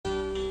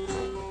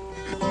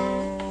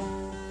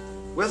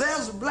Well,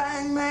 there's a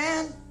black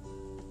man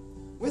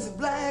with a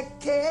black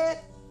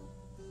cat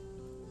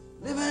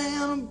living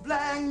in a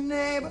black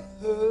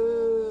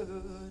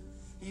neighborhood.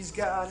 He's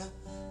got an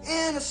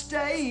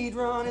interstate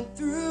running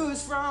through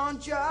his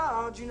front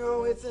yard. You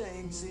know, he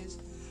thinks his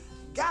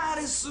God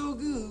is so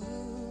good.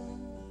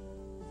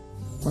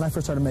 When I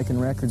first started making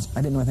records,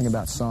 I didn't know anything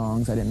about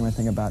songs. I didn't know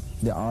anything about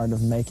the art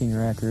of making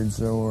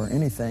records or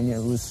anything.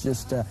 It was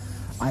just,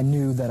 I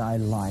knew that I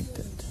liked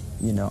it.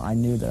 You know, I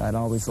knew that I'd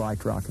always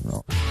liked rock and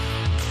roll.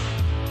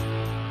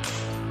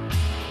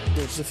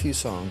 There's a few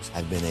songs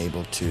I've been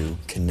able to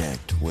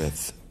connect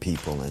with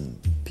people, and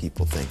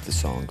people think the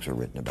songs are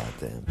written about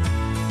them.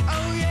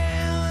 Oh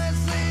yeah, let's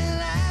say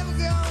life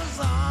goes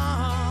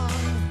on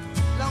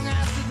long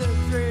after the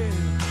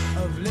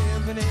thrill of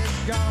living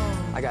is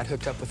gone. I got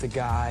hooked up with a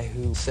guy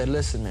who said,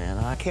 listen, man,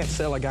 I can't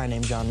sell a guy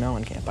named John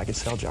Mellencamp. I can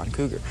sell John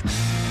Cougar.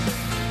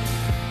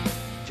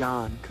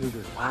 John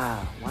Cougar,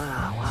 wow,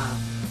 wow, wow.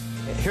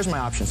 Here's my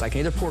options. I can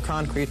either pour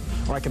concrete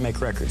or I can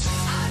make records.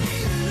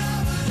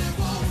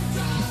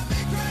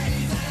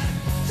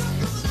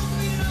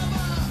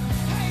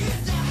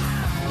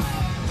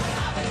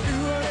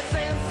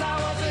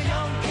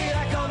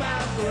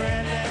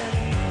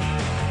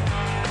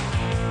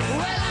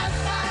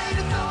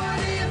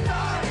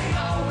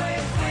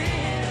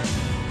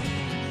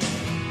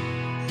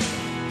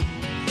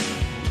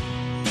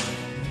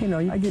 You know,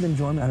 I get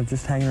enjoyment out of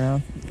just hanging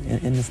around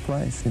in this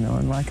place, you know,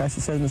 and like I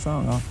said in the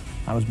song,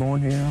 I was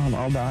born here,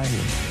 I'll die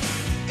here.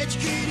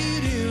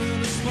 Educated in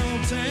a small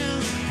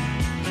town,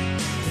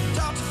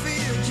 taught to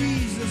fear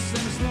Jesus in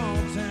a small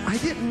town. I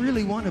didn't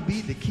really want to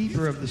be the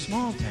keeper of the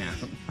small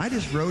town. I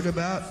just wrote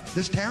about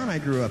this town I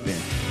grew up in.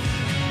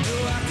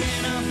 Oh, I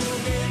cannot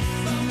forget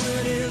from where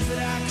it is that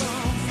I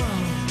come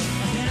from.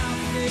 I cannot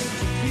forget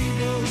the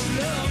people who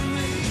love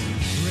me.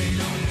 Rain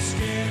on the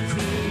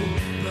scarecrow,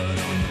 blood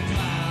on the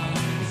plow.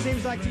 It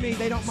seems like to me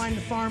they don't mind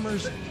the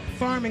farmers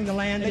farming the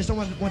land. They just don't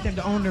want them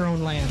to own their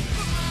own land.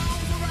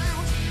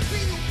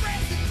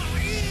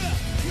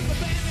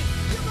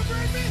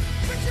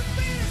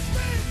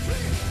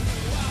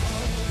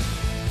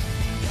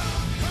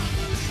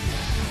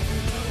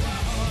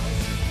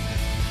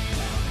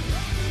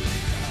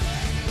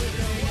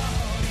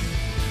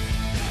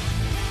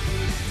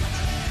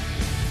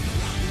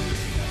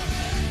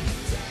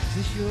 Is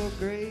this your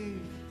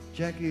grave,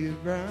 Jackie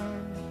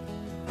Brown?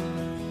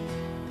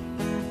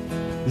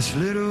 This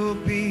little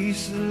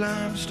piece of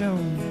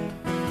limestone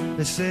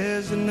that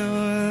says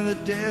another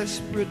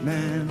desperate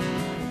man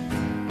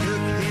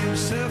took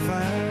himself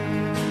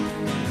out.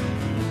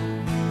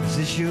 Is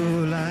this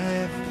your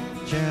life,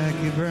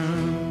 Jackie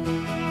Brown?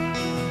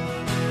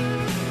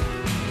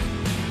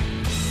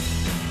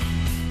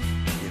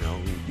 You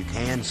know, you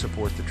can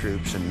support the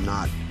troops and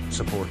not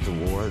support the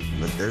war,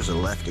 but there's a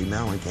lefty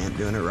Mellencamp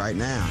doing it right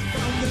now.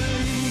 From the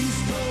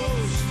East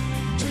Coast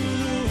to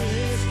the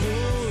West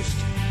Coast,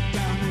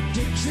 down the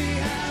Dixie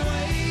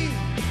Highway,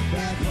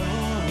 back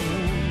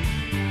home.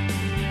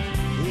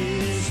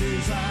 This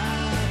is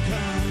our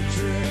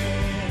country.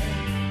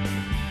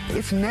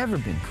 It's never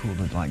been cool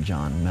to like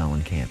John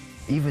Mellencamp.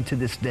 Even to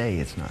this day,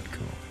 it's not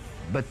cool.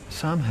 But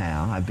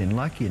somehow, I've been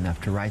lucky enough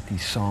to write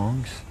these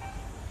songs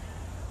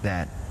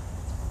that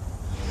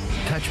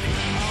touch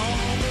people.